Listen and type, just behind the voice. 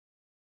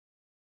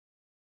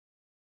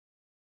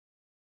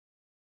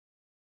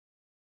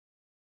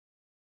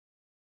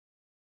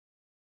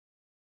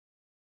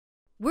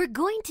We're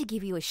going to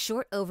give you a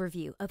short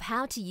overview of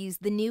how to use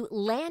the new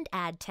land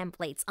ad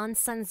templates on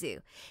SunZu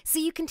so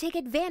you can take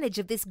advantage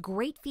of this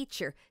great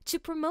feature to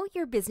promote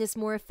your business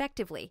more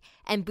effectively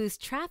and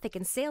boost traffic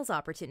and sales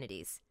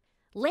opportunities.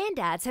 Land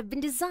ads have been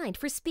designed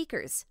for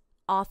speakers,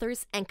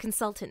 authors, and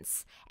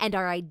consultants, and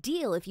are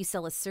ideal if you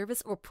sell a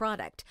service or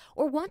product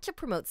or want to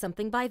promote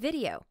something by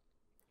video.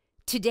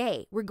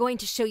 Today, we're going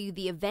to show you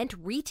the event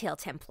retail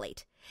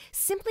template.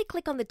 Simply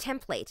click on the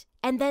template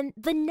and then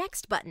the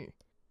Next button.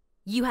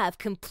 You have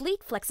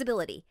complete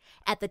flexibility.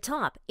 At the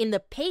top, in the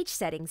page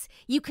settings,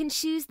 you can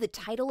choose the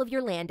title of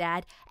your land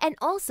ad and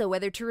also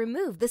whether to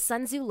remove the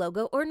SunZu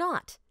logo or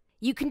not.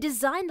 You can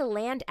design the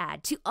land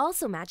ad to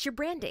also match your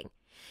branding.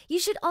 You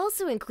should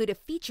also include a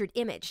featured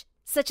image,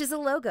 such as a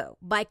logo,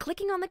 by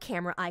clicking on the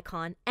camera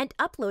icon and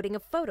uploading a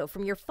photo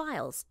from your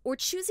files or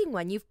choosing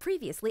one you've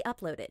previously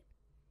uploaded.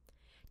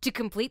 To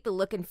complete the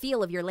look and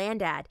feel of your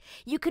land ad,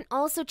 you can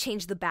also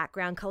change the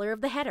background color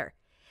of the header.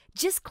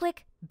 Just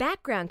click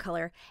Background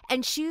Color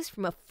and choose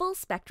from a full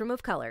spectrum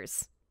of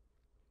colors.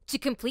 To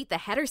complete the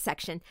header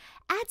section,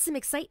 add some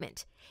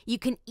excitement. You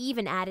can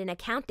even add in a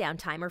countdown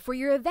timer for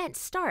your event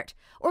start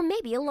or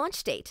maybe a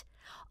launch date.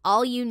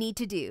 All you need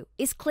to do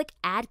is click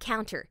Add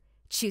Counter,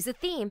 choose a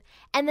theme,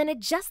 and then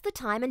adjust the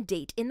time and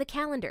date in the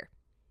calendar.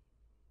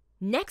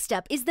 Next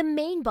up is the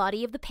main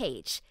body of the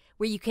page,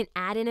 where you can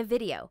add in a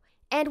video.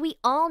 And we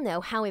all know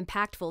how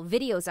impactful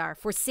videos are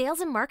for sales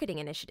and marketing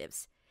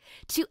initiatives.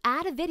 To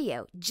add a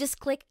video, just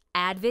click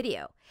Add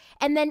Video,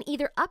 and then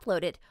either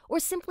upload it or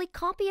simply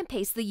copy and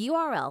paste the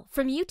URL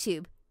from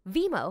YouTube,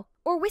 Vimeo,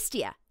 or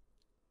Wistia.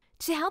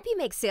 To help you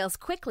make sales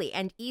quickly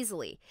and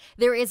easily,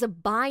 there is a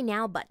Buy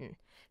Now button.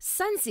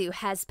 SunZu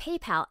has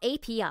PayPal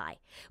API,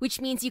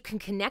 which means you can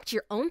connect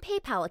your own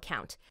PayPal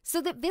account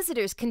so that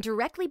visitors can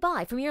directly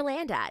buy from your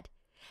land ad.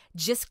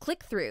 Just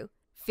click through,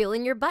 fill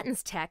in your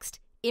button's text,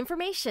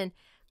 information,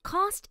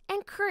 cost,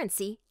 and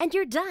currency, and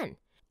you're done.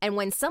 And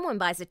when someone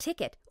buys a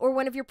ticket or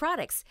one of your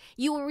products,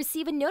 you will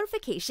receive a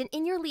notification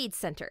in your lead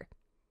center.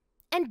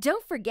 And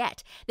don't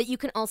forget that you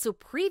can also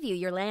preview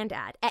your land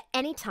ad at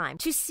any time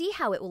to see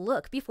how it will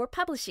look before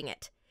publishing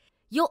it.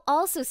 You'll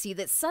also see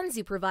that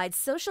SunZu provides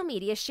social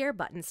media share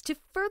buttons to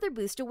further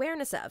boost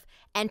awareness of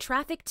and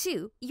traffic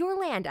to your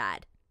land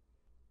ad.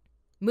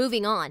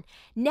 Moving on,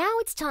 now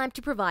it's time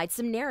to provide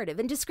some narrative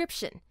and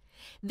description.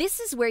 This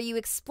is where you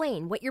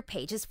explain what your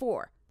page is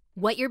for,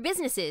 what your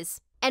business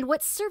is, and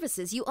what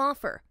services you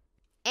offer.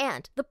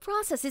 And the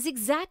process is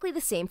exactly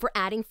the same for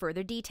adding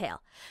further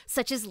detail,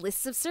 such as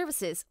lists of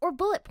services or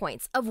bullet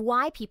points of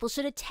why people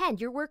should attend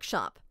your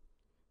workshop.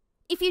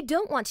 If you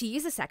don't want to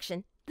use a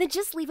section, then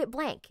just leave it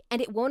blank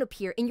and it won't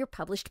appear in your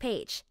published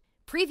page.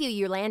 Preview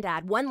your land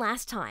ad one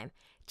last time,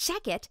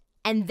 check it,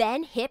 and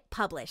then hit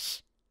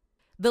Publish.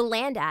 The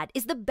land ad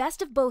is the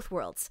best of both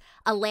worlds,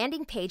 a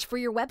landing page for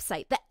your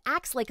website that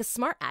acts like a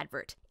smart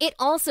advert. It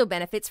also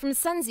benefits from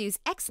SunZu's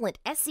excellent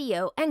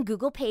SEO and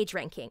Google page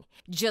ranking.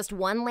 Just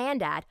one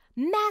land ad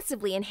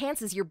massively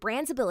enhances your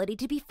brand's ability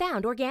to be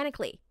found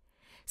organically.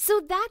 So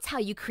that's how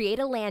you create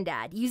a land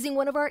ad using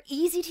one of our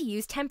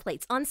easy-to-use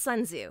templates on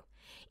SunZu.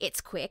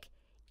 It's quick,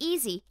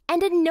 easy,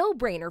 and a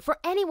no-brainer for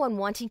anyone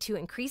wanting to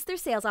increase their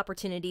sales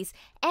opportunities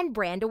and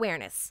brand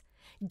awareness.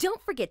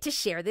 Don't forget to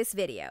share this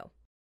video.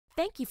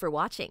 Thank you for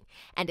watching,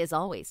 and as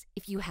always,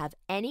 if you have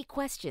any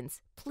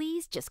questions,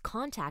 please just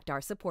contact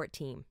our support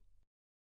team.